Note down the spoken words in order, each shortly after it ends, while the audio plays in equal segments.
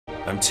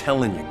I'm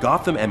telling you,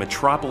 Gotham and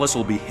Metropolis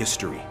will be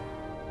history.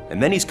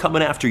 And then he's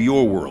coming after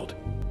your world.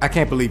 I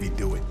can't believe he'd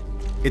do it.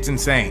 It's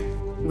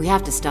insane. We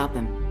have to stop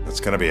him. That's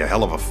gonna be a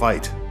hell of a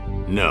fight.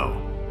 No.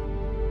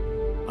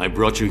 I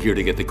brought you here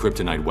to get the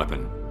kryptonite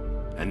weapon,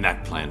 and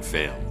that plan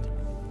failed.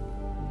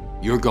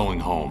 You're going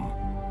home,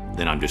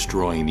 then I'm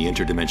destroying the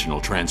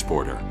interdimensional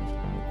transporter.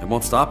 It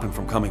won't stop him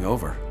from coming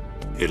over.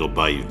 It'll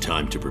buy you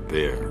time to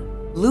prepare.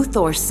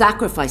 Luthor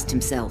sacrificed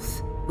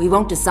himself. We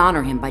won't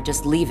dishonor him by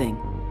just leaving.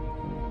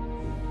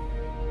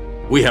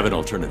 We have an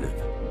alternative.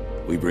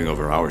 We bring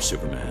over our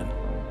Superman.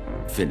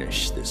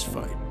 Finish this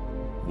fight.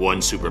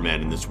 One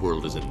Superman in this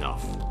world is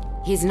enough.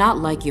 He's not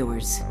like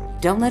yours.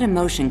 Don't let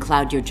emotion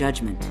cloud your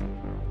judgment.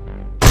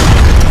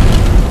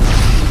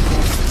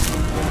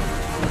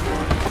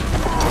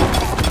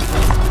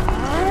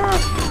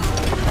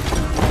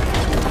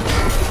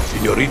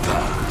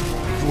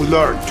 Señorita, you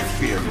learn to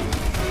fear me.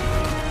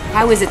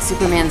 How is it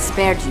Superman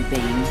spared you,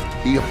 Bane?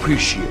 He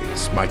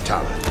appreciates my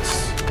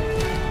talents.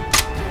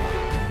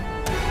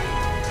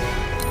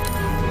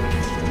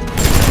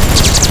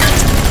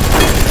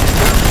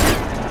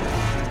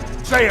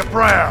 Say a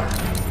prayer.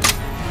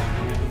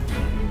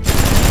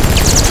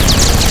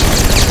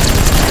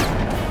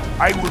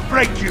 I will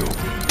break you.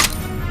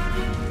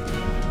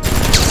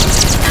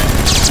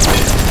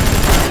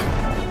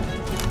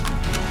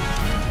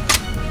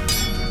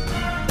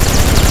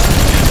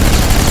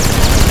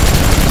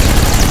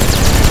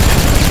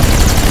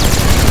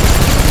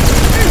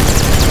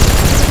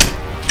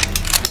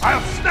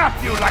 I'll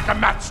snap you like a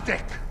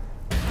matchstick.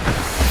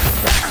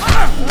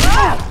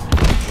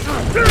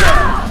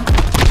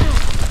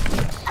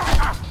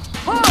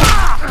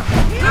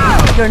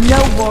 You're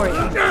no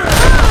warrior.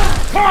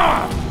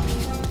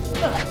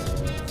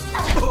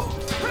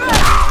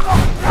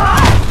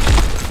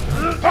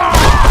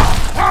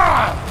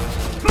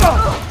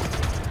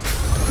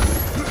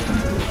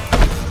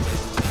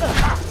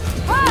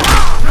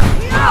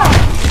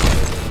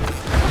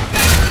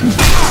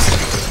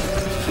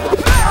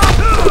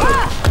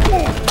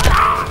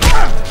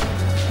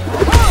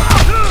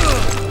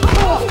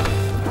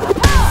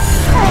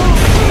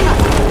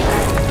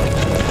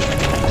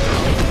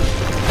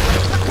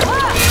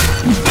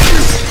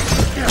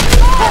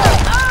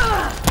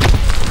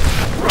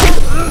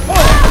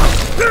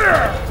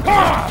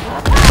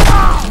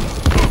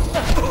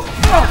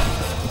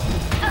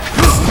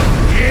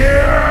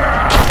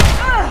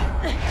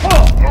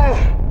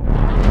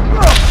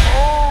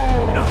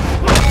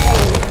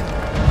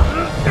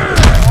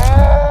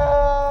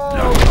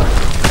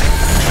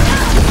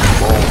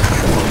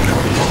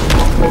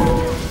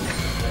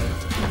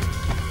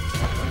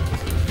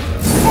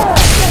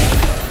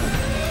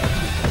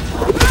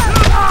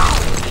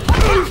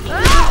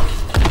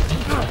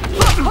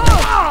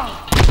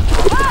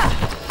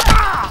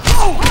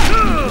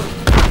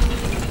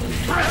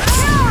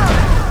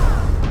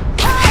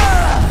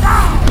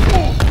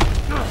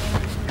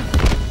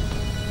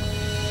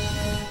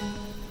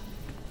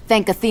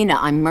 Thank Athena,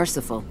 I'm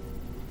merciful.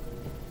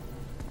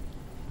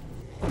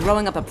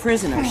 Growing up a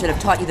prisoner should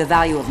have taught you the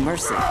value of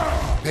mercy.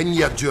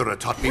 Peña Dura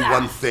taught me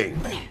one thing.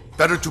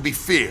 Better to be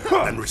feared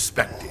than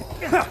respected.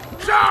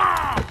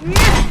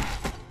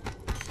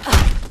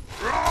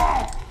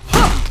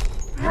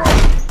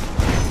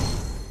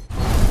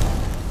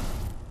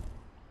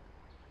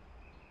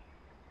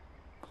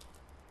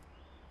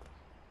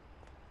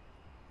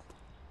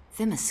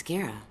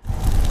 Themyscira.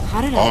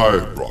 How did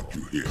I brought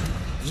you here.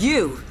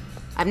 You!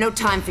 I've no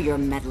time for your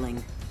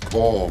meddling.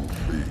 Calm,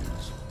 please.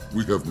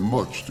 We have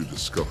much to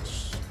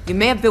discuss. You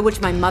may have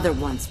bewitched my mother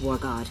once, War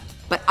God,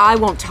 but I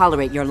won't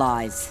tolerate your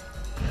lies.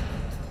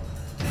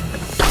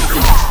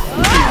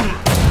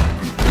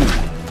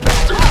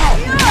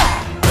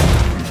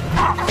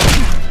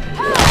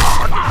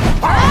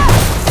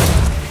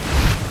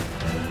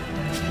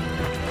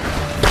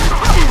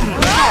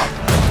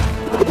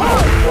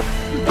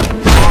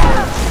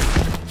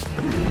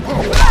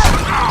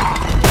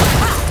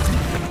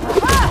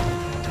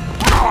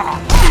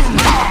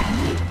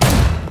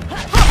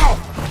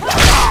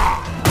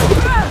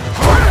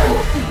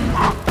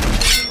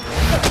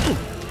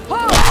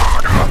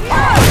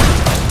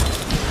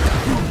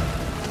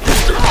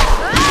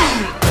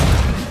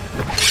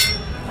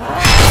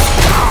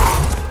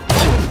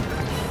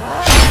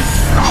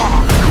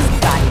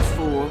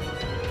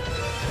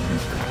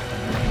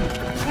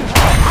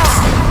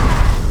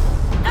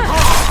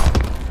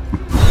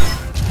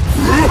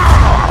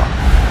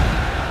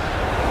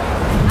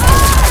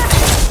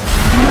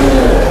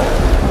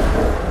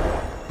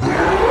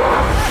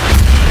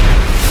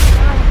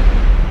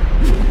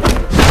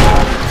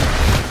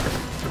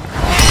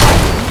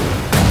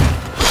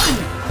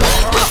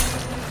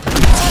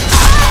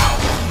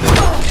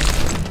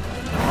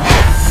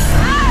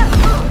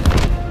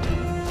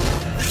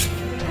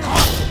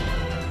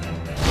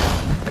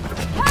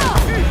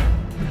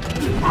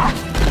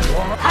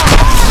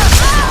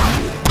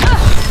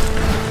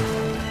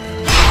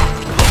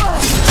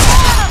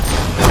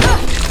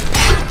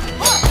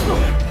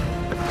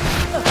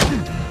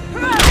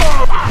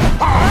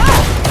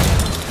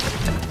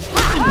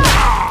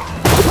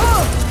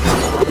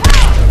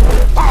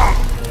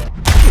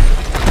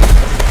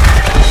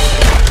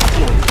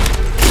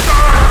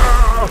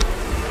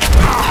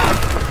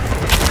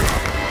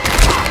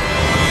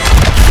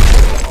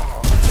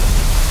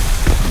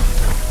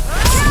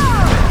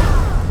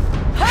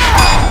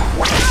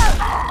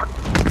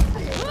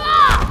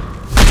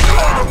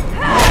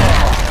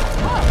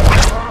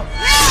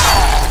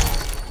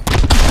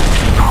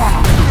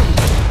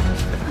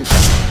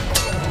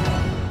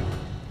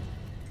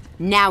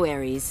 Now,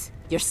 Ares,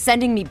 you're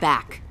sending me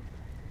back.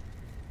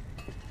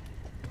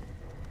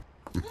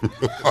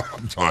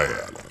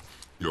 Diana,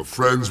 your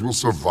friends will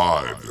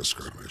survive this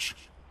skirmish.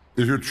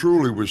 If you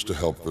truly wish to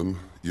help them,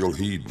 you'll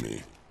heed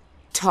me.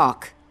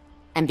 Talk,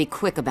 and be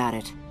quick about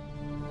it.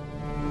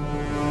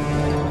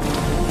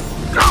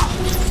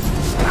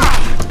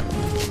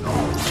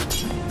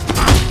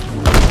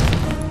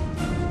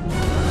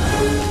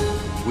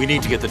 We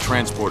need to get the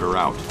transporter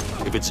out.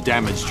 If it's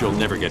damaged, you'll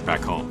never get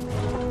back home.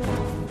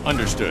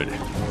 Understood.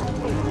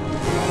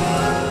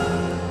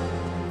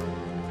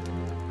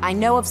 I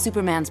know of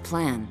Superman's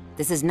plan.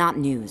 This is not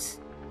news.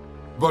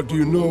 But do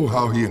you know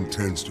how he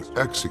intends to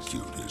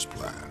execute his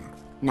plan?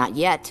 Not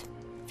yet.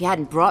 If you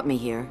hadn't brought me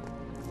here.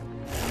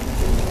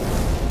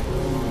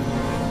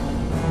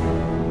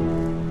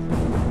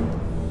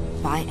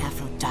 By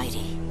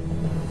Aphrodite.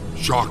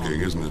 Shocking,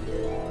 isn't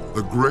it?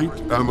 The great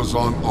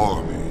Amazon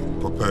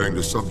army preparing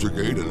to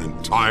subjugate an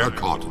entire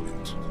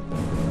continent.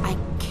 I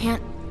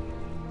can't...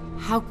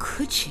 How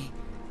could she?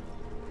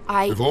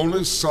 If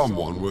only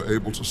someone were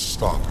able to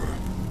stop her.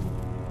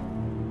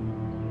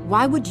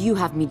 Why would you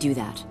have me do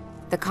that?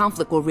 The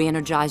conflict will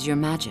re-energize your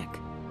magic.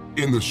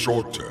 In the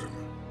short term,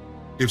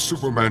 if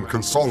Superman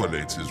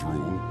consolidates his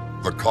rule,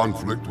 the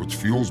conflict which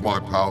fuels my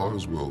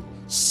powers will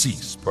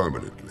cease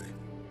permanently.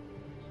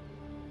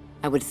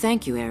 I would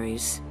thank you,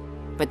 Ares.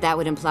 But that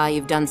would imply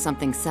you've done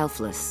something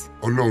selfless.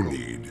 Oh, no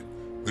need.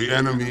 The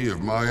enemy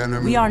of my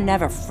enemy... We are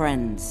never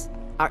friends.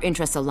 Our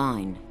interests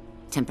align.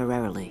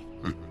 Temporarily.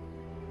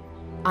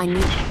 I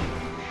need...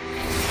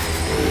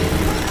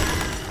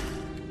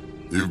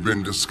 You've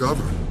been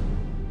discovered.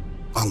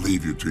 I'll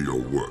leave you to your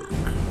work.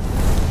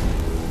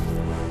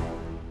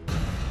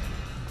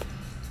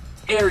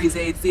 Ares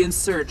aids the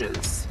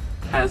insurgents.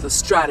 As a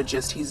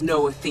strategist, he's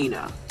no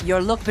Athena.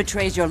 Your look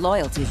betrays your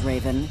loyalties,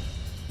 Raven.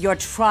 You're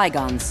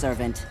Trigon's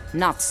servant,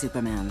 not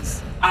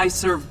Superman's. I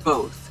serve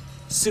both.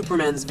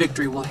 Superman's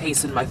victory will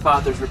hasten my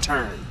father's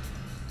return.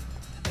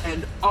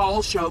 And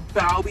all shall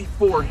bow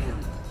before him.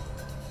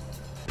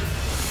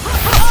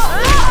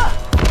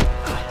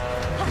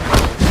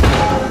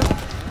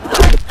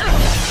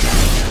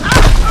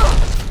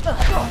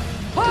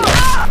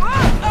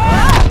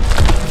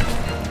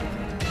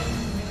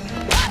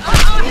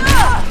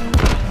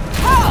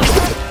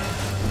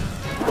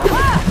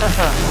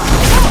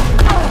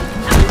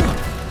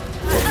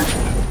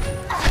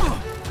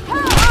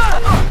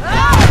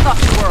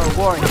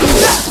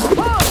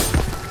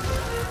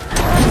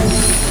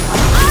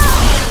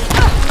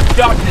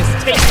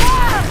 Darkness, take it!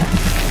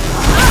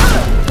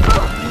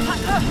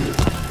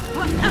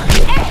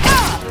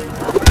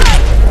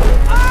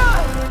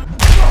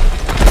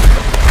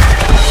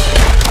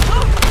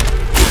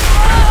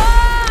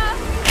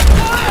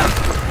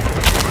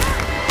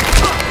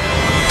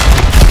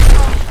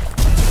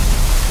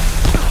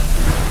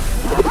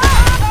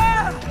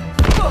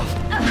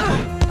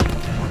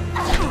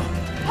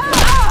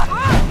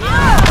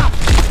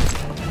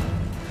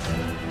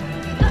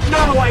 No,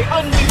 I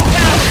unleash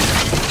hell!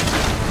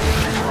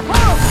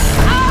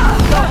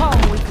 Go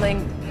home, weakling.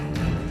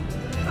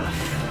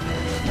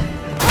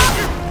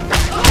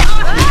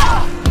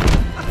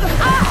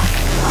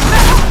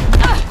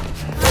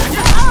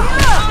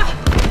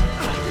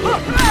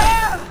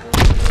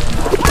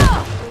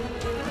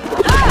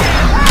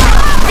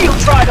 Feel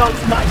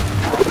Trigon's might!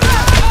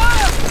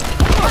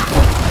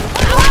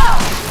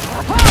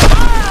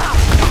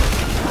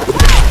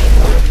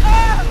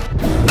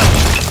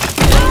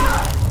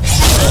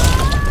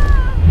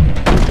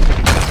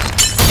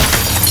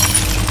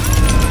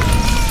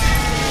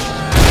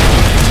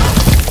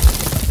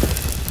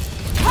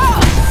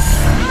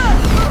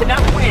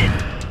 Cannot win!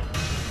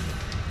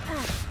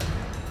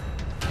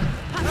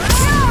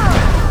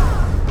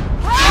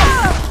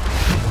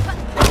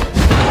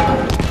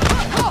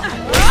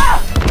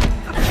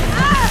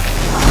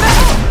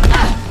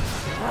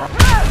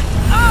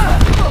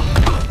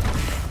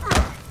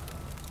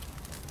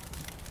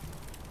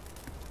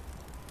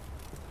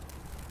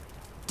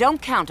 Don't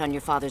count on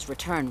your father's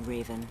return,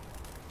 Raven.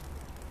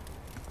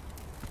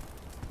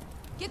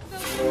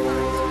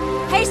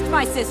 Haste,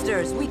 my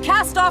sisters! We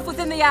cast off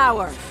within the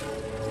hour!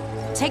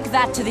 Take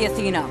that to the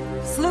Athena.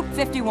 Sloop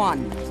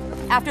 51.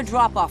 After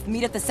drop-off,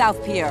 meet at the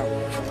South Pier.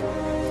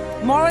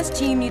 Mora's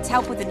team needs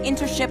help with an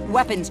intership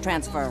weapons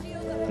transfer.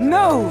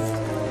 Move!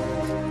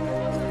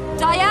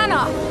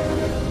 Diana!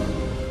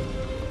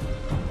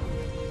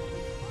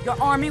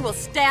 Your army will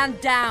stand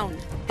down.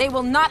 They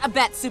will not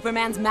abet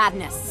Superman's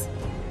madness.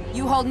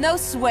 You hold no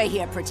sway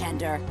here,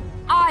 Pretender.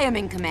 I am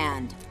in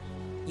command.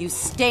 You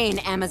stain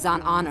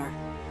Amazon honor.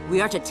 We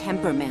are to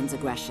temper man's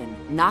aggression,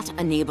 not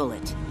enable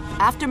it.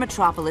 After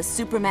Metropolis,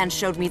 Superman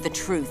showed me the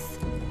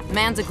truth.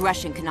 Man's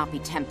aggression cannot be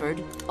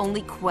tempered,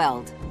 only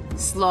quelled.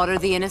 Slaughter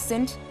the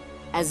innocent?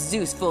 As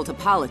Zeus fooled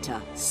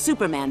Hippolyta,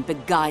 Superman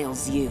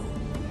beguiles you.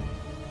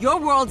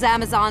 Your world's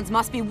Amazons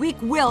must be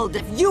weak-willed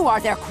if you are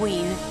their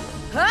queen.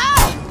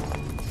 Ah!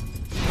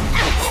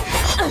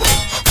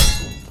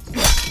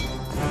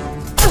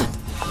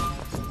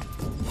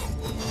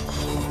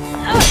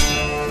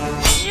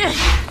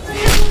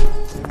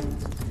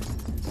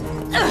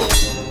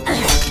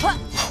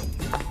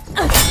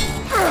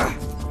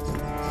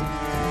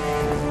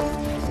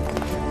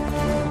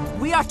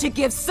 to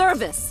give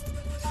service.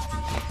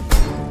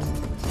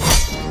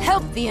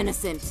 Help the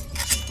innocent.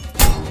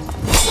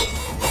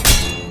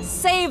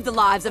 Save the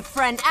lives of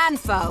friend and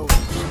foe.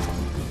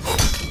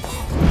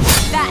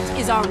 That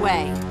is our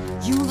way.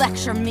 You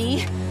lecture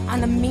me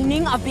on the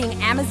meaning of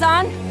being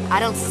Amazon? I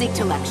don't seek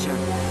to lecture.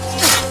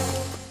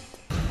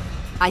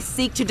 I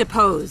seek to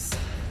depose.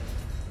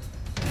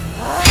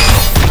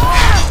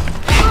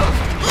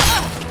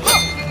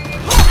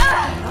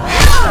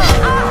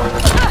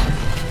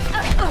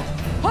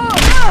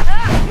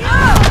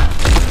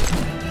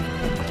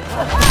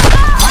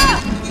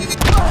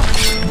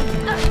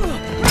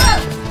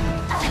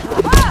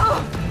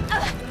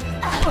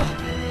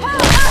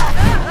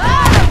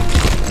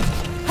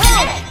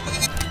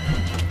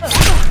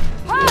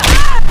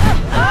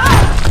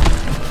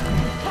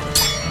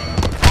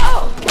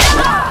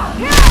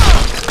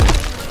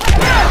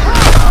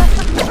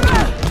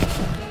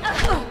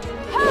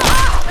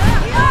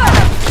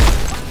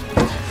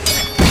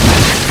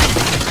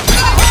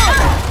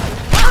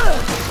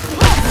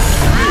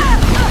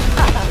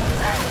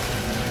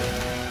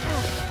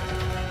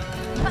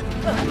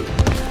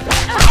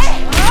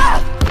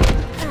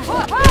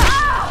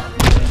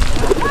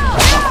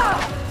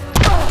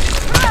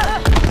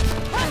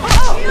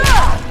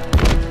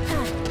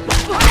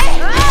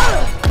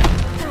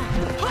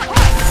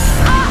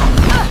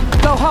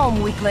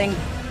 Weakling.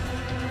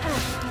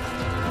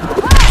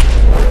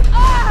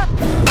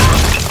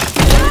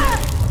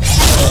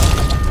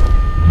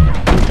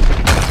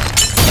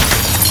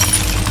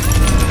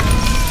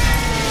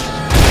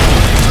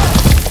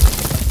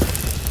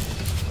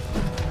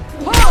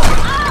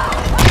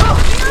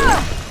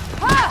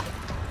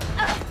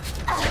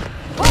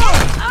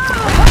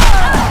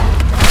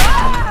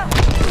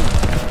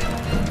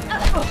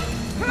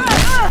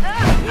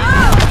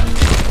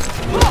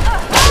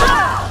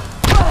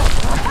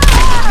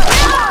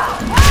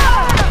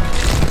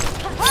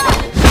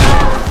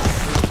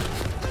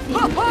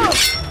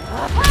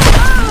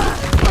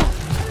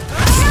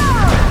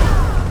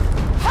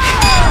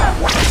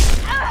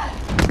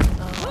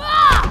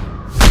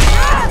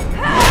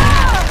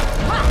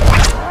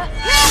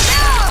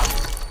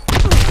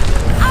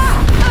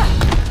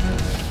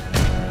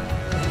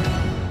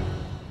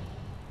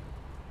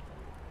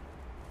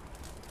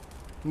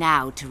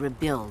 Now to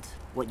rebuild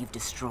what you've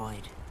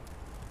destroyed.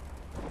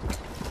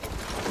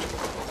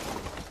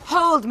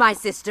 Hold, my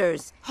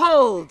sisters!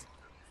 Hold!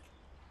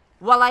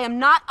 While I am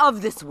not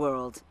of this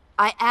world,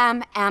 I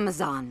am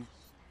Amazon.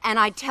 And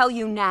I tell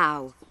you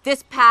now,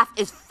 this path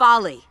is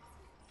folly.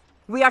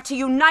 We are to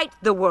unite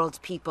the world's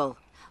people,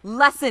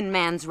 lessen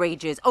man's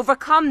rages,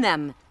 overcome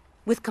them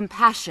with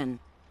compassion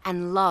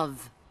and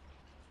love.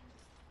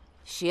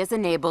 She has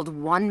enabled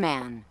one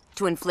man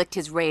to inflict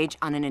his rage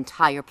on an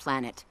entire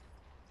planet.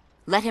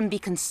 Let him be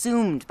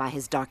consumed by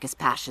his darkest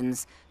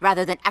passions,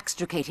 rather than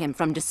extricate him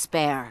from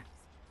despair.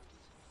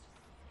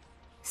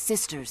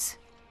 Sisters,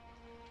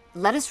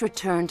 let us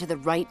return to the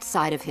right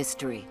side of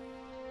history.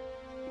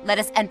 Let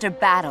us enter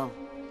battle,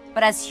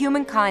 but as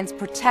humankind's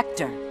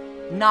protector,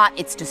 not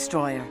its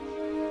destroyer.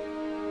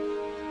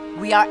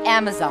 We are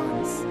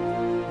Amazons.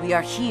 We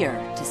are here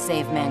to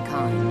save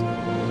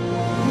mankind.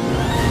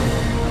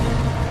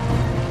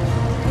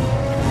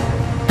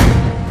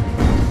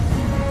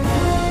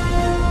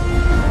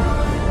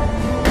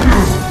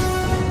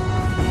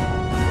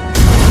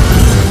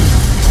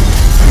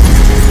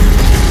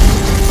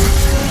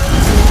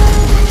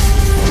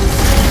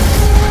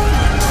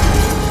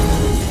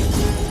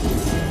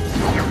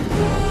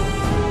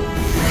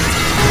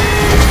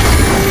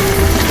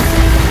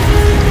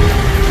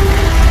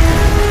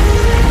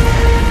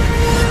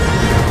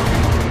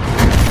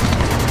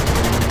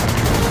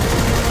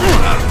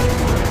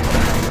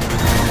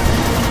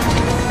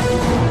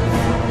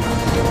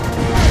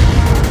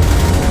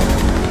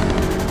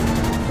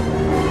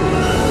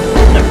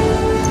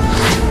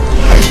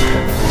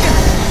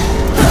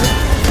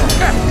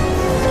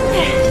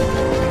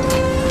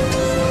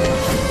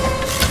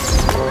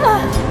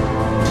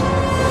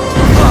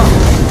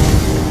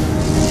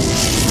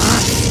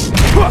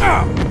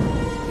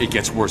 It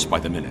gets worse by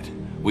the minute.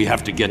 We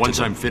have to get Once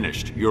I'm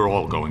finished, you're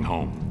all going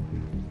home.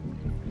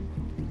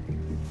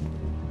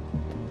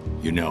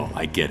 You know,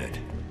 I get it.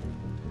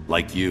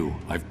 Like you,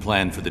 I've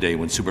planned for the day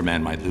when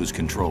Superman might lose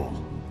control.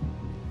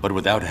 But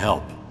without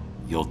help,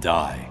 you'll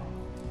die.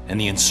 And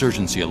the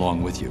insurgency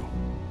along with you.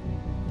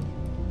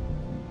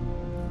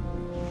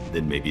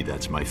 Then maybe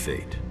that's my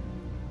fate.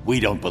 We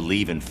don't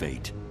believe in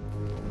fate.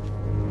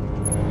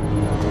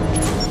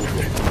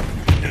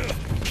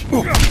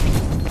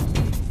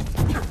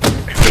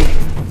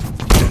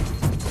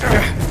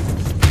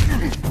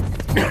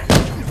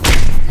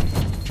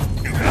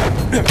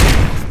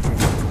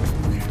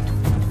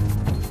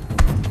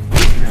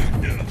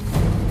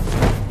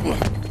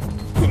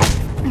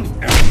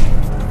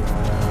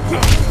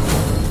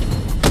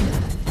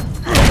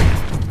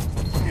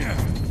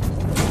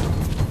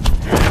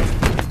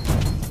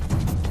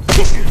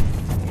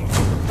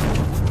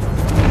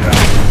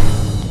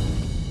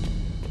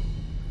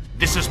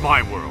 This is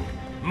my world,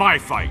 my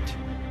fight.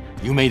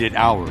 You made it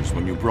ours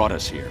when you brought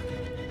us here.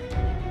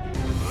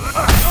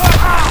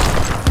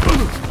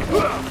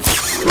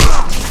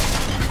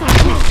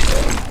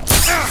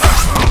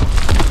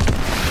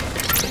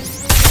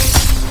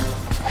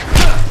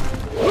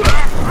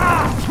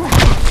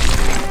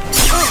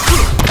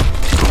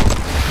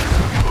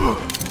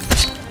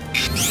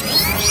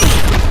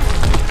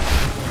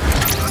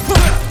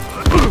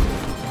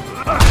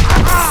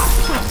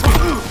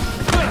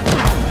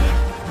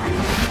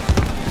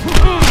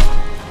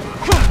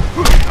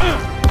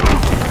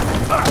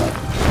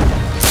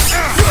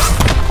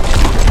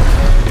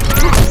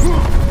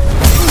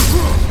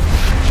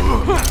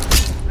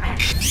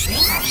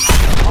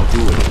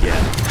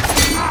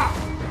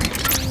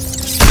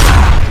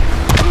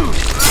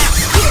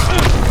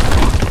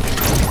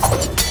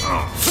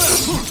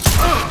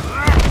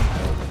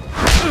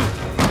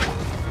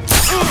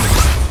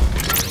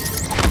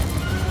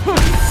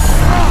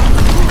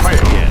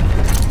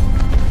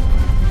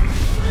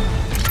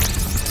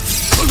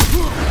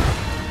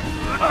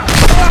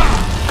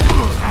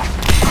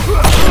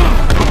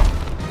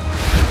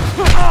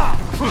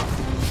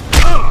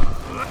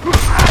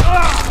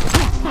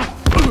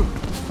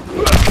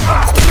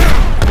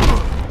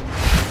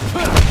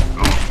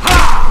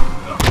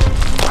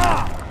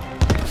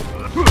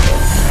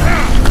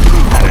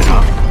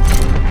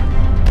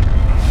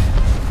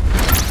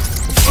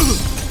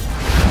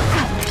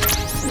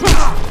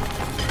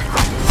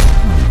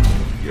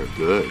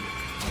 Good.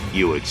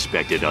 You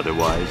expected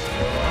otherwise?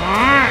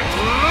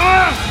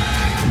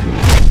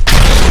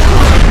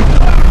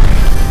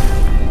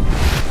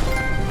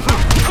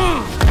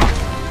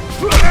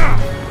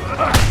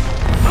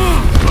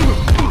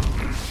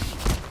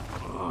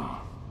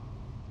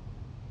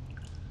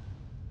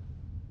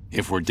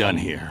 If we're done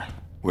here,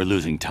 we're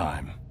losing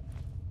time.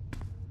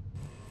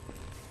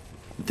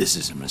 This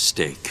is a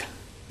mistake.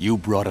 You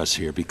brought us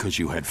here because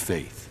you had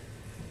faith.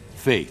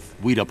 Faith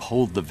we'd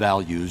uphold the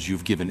values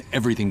you've given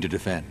everything to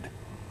defend.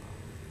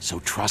 So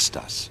trust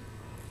us.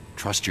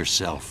 Trust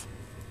yourself.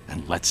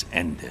 And let's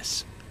end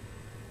this.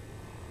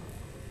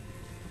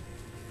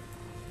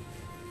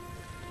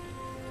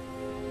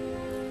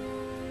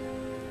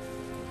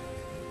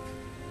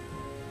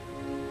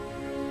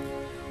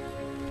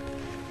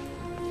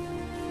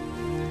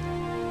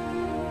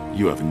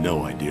 You have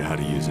no idea how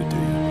to use it, do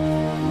you?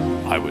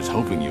 I was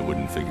hoping you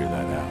wouldn't figure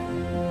that out.